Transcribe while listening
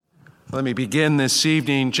Let me begin this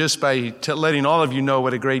evening just by letting all of you know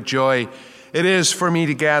what a great joy it is for me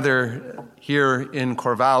to gather here in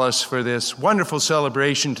Corvallis for this wonderful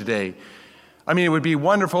celebration today. I mean, it would be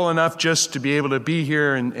wonderful enough just to be able to be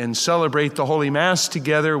here and celebrate the Holy Mass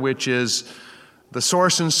together, which is the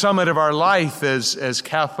source and summit of our life as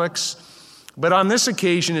Catholics. But on this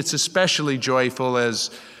occasion, it's especially joyful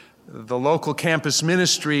as the local campus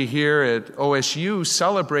ministry here at OSU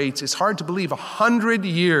celebrates, it's hard to believe, 100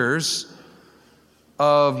 years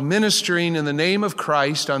of ministering in the name of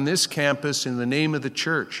Christ on this campus in the name of the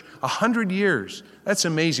church. 100 years. That's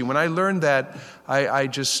amazing. When I learned that, I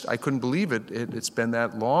couldn't believe it. It's been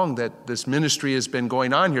that long that this ministry has been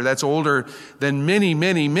going on here. That's older than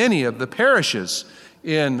many of the parishes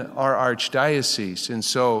in our archdiocese. And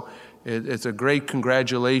so it's a great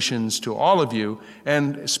congratulations to all of you,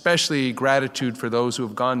 and especially gratitude for those who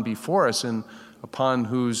have gone before us and upon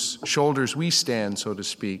whose shoulders we stand, so to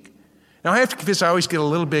speak. Now, I have to confess, I always get a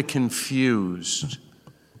little bit confused.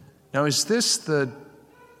 Now, is this the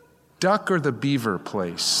duck or the beaver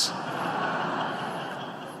place?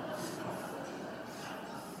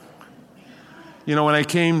 You know, when I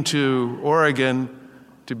came to Oregon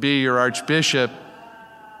to be your archbishop,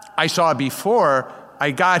 I saw before I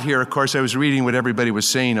got here, of course, I was reading what everybody was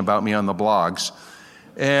saying about me on the blogs.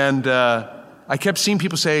 And I kept seeing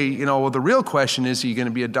people say, well, the real question is, are you going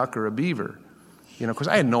to be a duck or a beaver? Because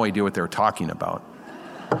I had no idea what they were talking about.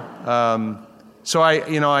 So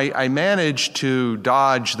I managed to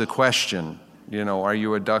dodge the question, are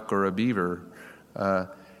you a duck or a beaver?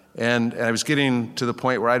 And I was getting to the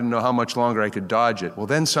point where I didn't know how much longer I could dodge it. Well,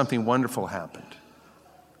 then something wonderful happened.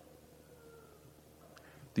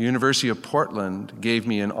 The University of Portland gave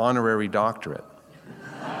me an honorary doctorate.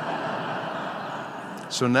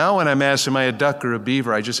 So now when I'm asked, am I a duck or a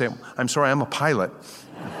beaver, I just say, I'm sorry, I'm a pilot.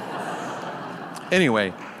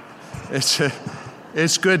 Anyway,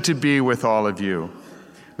 it's good to be with all of you.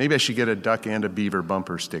 Maybe I should get a duck and a beaver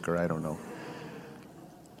bumper sticker, I don't know.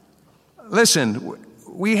 Listen,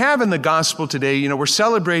 we have in the gospel today, we're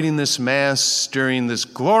celebrating this Mass during this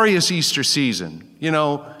glorious Easter season.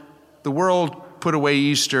 The world put away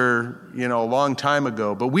Easter, a long time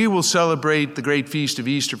ago, but we will celebrate the great feast of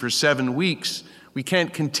Easter for 7 weeks. We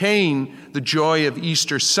can't contain the joy of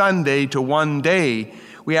Easter Sunday to one day.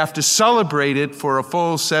 We have to celebrate it for a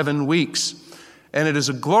full 7 weeks. And it is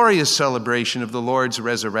a glorious celebration of the Lord's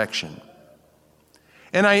resurrection.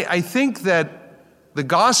 And I think that the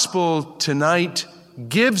gospel tonight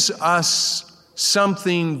gives us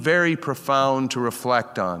something very profound to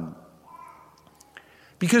reflect on.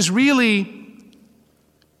 Because really,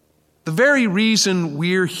 the very reason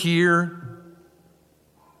we're here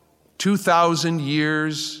 2,000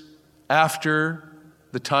 years after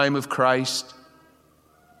the time of Christ,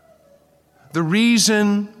 the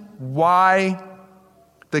reason why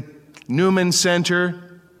the Newman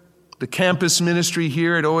Center, the campus ministry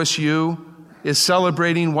here at OSU, is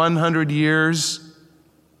celebrating 100 years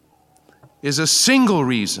is a single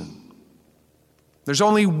reason. There's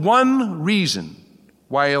only one reason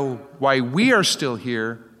why we are still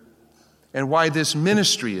here and why this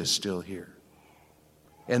ministry is still here.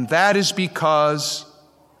 And that is because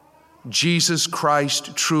Jesus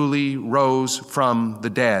Christ truly rose from the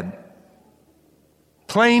dead.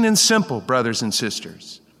 Plain and simple, brothers and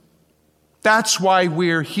sisters. That's why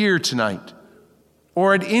we're here tonight,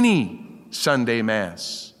 or at any Sunday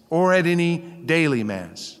Mass, or at any daily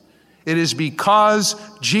Mass. It is because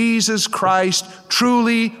Jesus Christ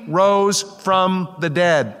truly rose from the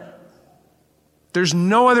dead. There's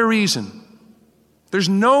no other reason. There's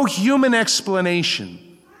no human explanation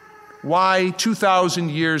why 2,000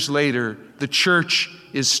 years later the church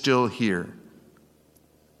is still here.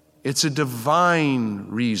 It's a divine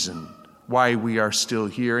reason why we are still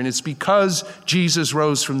here, and it's because Jesus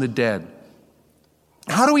rose from the dead.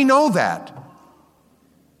 How do we know that?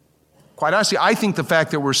 Quite honestly, I think the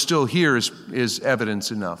fact that we're still here is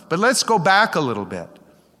evidence enough. But let's go back a little bit.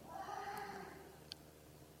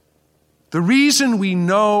 The reason we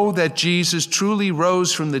know that Jesus truly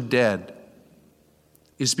rose from the dead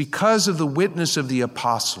is because of the witness of the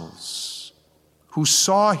apostles who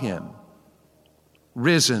saw him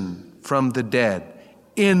risen from the dead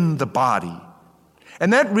in the body.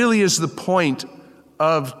 And that really is the point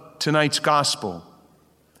of tonight's gospel.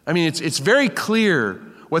 I mean, it's very clear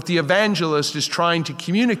what the evangelist is trying to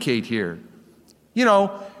communicate here.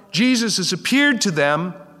 Jesus has appeared to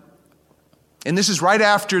them, and this is right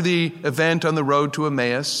after the event on the road to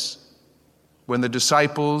Emmaus, when the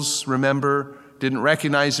disciples, remember, didn't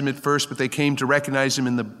recognize him at first, but they came to recognize him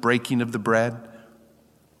in the breaking of the bread,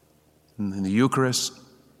 in the Eucharist.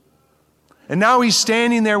 And now he's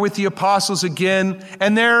standing there with the apostles again,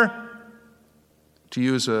 and they're, to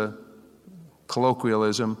use a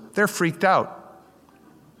colloquialism, they're freaked out.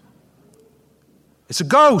 It's a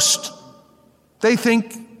ghost. They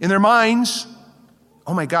think in their minds,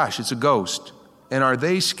 oh my gosh, it's a ghost. And are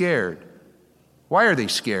they scared? Why are they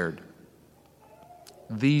scared?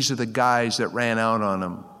 These are the guys that ran out on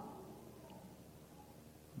him.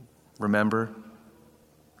 Remember?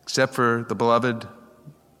 Except for the beloved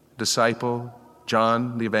disciple,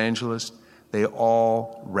 John the evangelist, they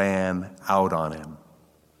all ran out on him.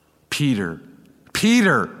 Peter,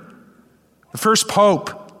 the first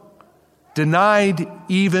pope, denied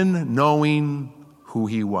even knowing who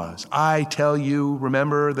he was. I tell you,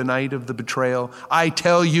 remember the night of the betrayal? I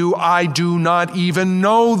tell you, I do not even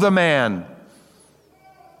know the man.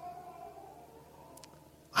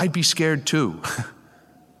 I'd be scared too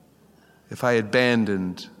if I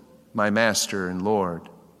abandoned my master and Lord.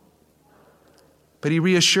 But he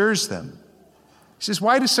reassures them. He says,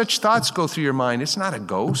 why do such thoughts go through your mind? It's not a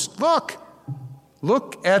ghost.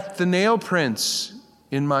 Look at the nail prints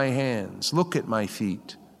in my hands. Look at my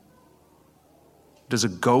feet. Does a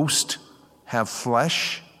ghost have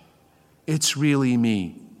flesh? It's really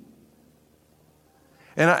me.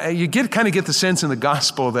 And you kind of get the sense in the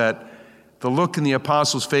gospel that the look in the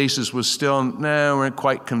apostles' faces was still, we weren't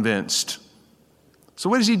quite convinced. So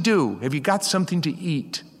what does he do? Have you got something to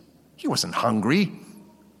eat? He wasn't hungry.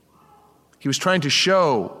 He was trying to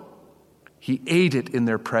show he ate it in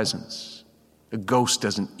their presence. A ghost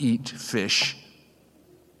doesn't eat fish.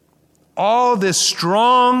 All this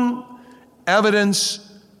strong evidence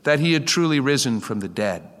that he had truly risen from the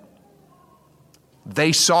dead.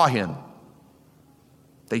 They saw him.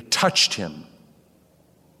 They touched him.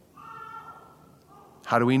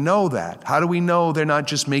 How do we know that? How do we know they're not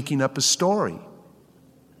just making up a story?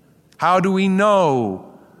 How do we know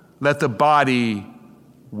that the body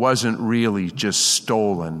wasn't really just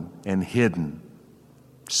stolen and hidden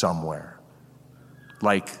somewhere?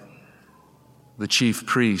 Like the chief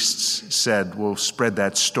priests said, we'll spread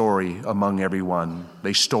that story among everyone.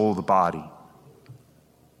 They stole the body.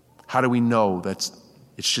 How do we know it's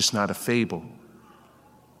just not a fable?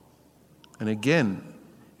 And again,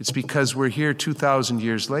 it's because we're here 2,000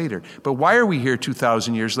 years later. But why are we here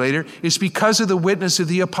 2,000 years later? It's because of the witness of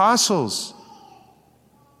the apostles.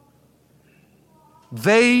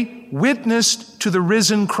 They witnessed to the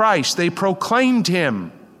risen Christ. They proclaimed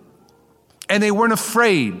him. And they weren't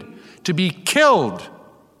afraid to be killed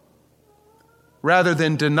rather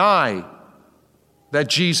than deny that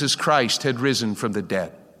Jesus Christ had risen from the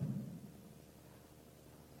dead.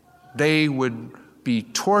 They would be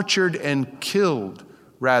tortured and killed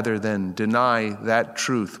rather than deny that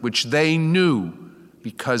truth, which they knew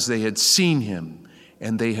because they had seen him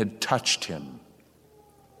and they had touched him.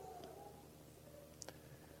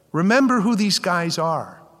 Remember who these guys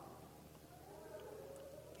are.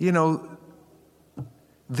 You know,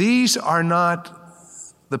 these are not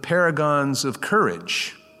the paragons of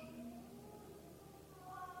courage.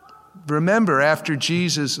 Remember, after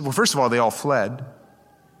Jesus, well, first of all, they all fled.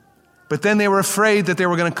 But then they were afraid that they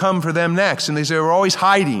were going to come for them next. And they were always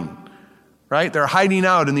hiding, right? They're hiding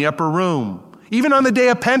out in the upper room. Even on the day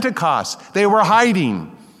of Pentecost, they were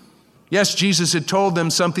hiding. Yes, Jesus had told them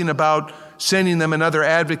something about sending them another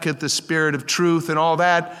advocate, the Spirit of truth and all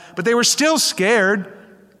that. But they were still scared,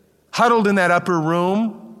 huddled in that upper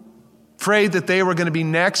room, afraid that they were going to be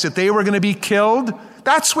next, that they were going to be killed.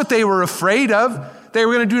 That's what they were afraid of. They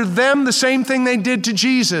were going to do to them the same thing they did to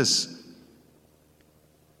Jesus.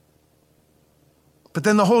 But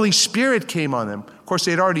then the Holy Spirit came on them. Of course,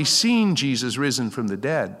 they had already seen Jesus risen from the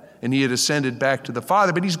dead, and he had ascended back to the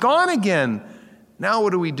Father, but he's gone again. Now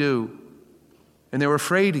what do we do? And they were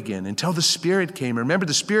afraid again until the Spirit came. Remember,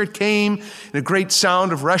 the Spirit came in a great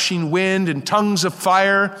sound of rushing wind and tongues of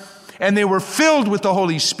fire, and they were filled with the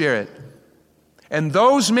Holy Spirit. And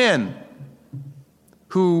those men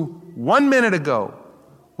who 1 minute ago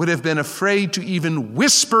would have been afraid to even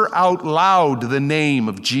whisper out loud the name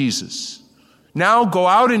of Jesus, now go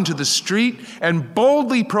out into the street and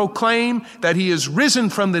boldly proclaim that he is risen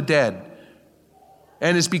from the dead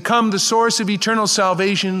and has become the source of eternal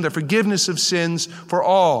salvation, the forgiveness of sins for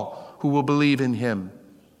all who will believe in him.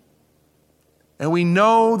 And we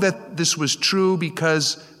know that this was true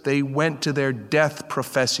because they went to their death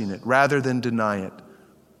professing it rather than deny it.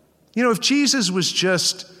 You know, if Jesus was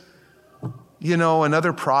just,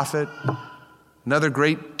 another prophet, another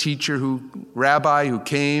great teacher, rabbi who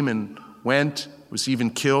came and went, was even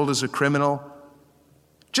killed as a criminal,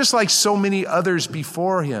 just like so many others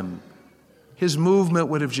before him, his movement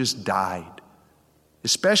would have just died.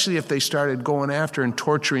 especially if they started going after and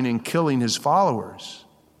torturing and killing his followers,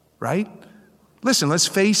 right? Listen, let's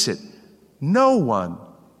face it. No one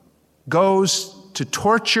goes to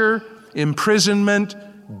torture, imprisonment,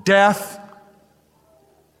 death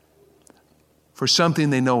for something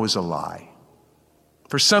they know is a lie,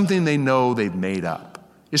 for something they know they've made up,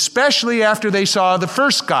 especially after they saw the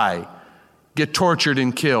first guy get tortured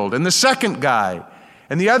and killed, and the second guy,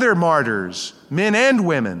 and the other martyrs, men and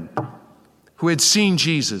women, who had seen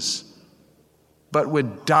Jesus, but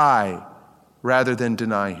would die rather than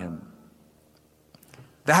deny him.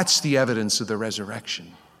 That's the evidence of the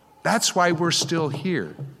resurrection. That's why we're still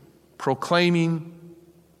here, proclaiming,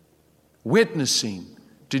 witnessing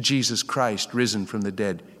to Jesus Christ risen from the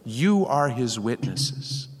dead. You are his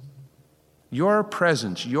witnesses. Your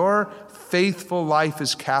presence, your faithful life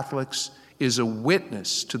as Catholics is a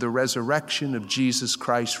witness to the resurrection of Jesus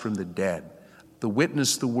Christ from the dead, the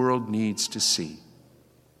witness the world needs to see.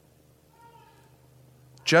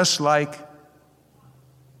 Just like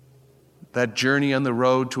that journey on the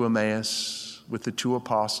road to Emmaus with the two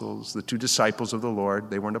apostles, the two disciples of the Lord.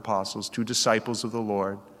 They weren't apostles, two disciples of the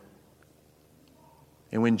Lord.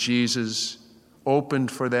 And when Jesus opened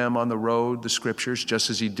for them on the road the scriptures, just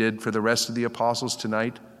as he did for the rest of the apostles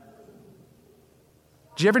tonight.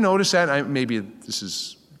 Did you ever notice that? Maybe this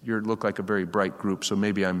is, you look like a very bright group, so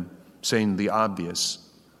maybe I'm saying the obvious.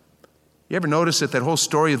 You ever notice that whole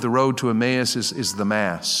story of the road to Emmaus is the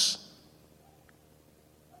Mass?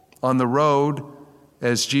 On the road,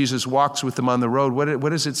 as Jesus walks with them on the road, what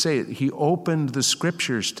does it say? He opened the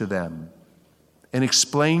scriptures to them and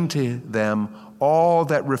explained to them all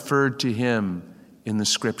that referred to him in the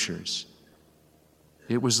scriptures.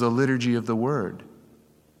 It was the liturgy of the word.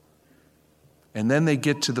 And then they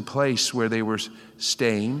get to the place where they were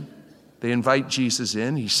staying. They invite Jesus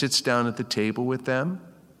in. He sits down at the table with them.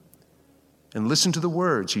 And listen to the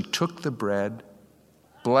words. He took the bread,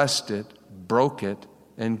 blessed it, broke it,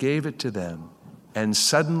 and gave it to them. And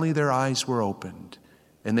suddenly their eyes were opened,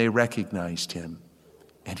 and they recognized him.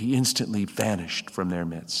 And he instantly vanished from their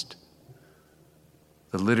midst.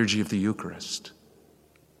 The liturgy of the Eucharist,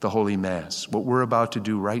 the Holy Mass, what we're about to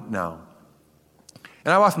do right now.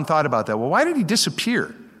 And I've often thought about that. Well, why did he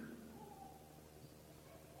disappear?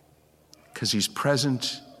 Because he's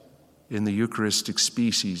present in the Eucharistic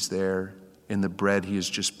species there in the bread he has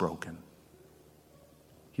just broken.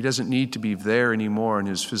 He doesn't need to be there anymore in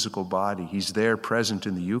his physical body. He's there present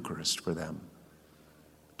in the Eucharist for them,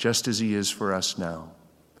 just as he is for us now.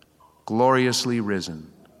 Gloriously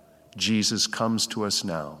risen, Jesus comes to us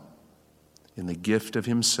now in the gift of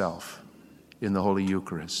himself in the Holy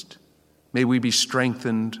Eucharist. May we be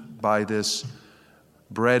strengthened by this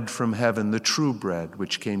bread from heaven, the true bread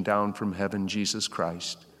which came down from heaven, Jesus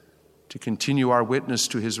Christ, to continue our witness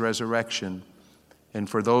to his resurrection. And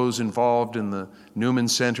for those involved in the Newman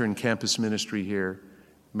Center and campus ministry here,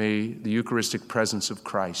 may the Eucharistic presence of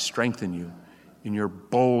Christ strengthen you in your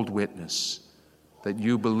bold witness that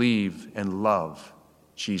you believe and love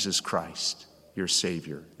Jesus Christ, your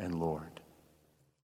Savior and Lord.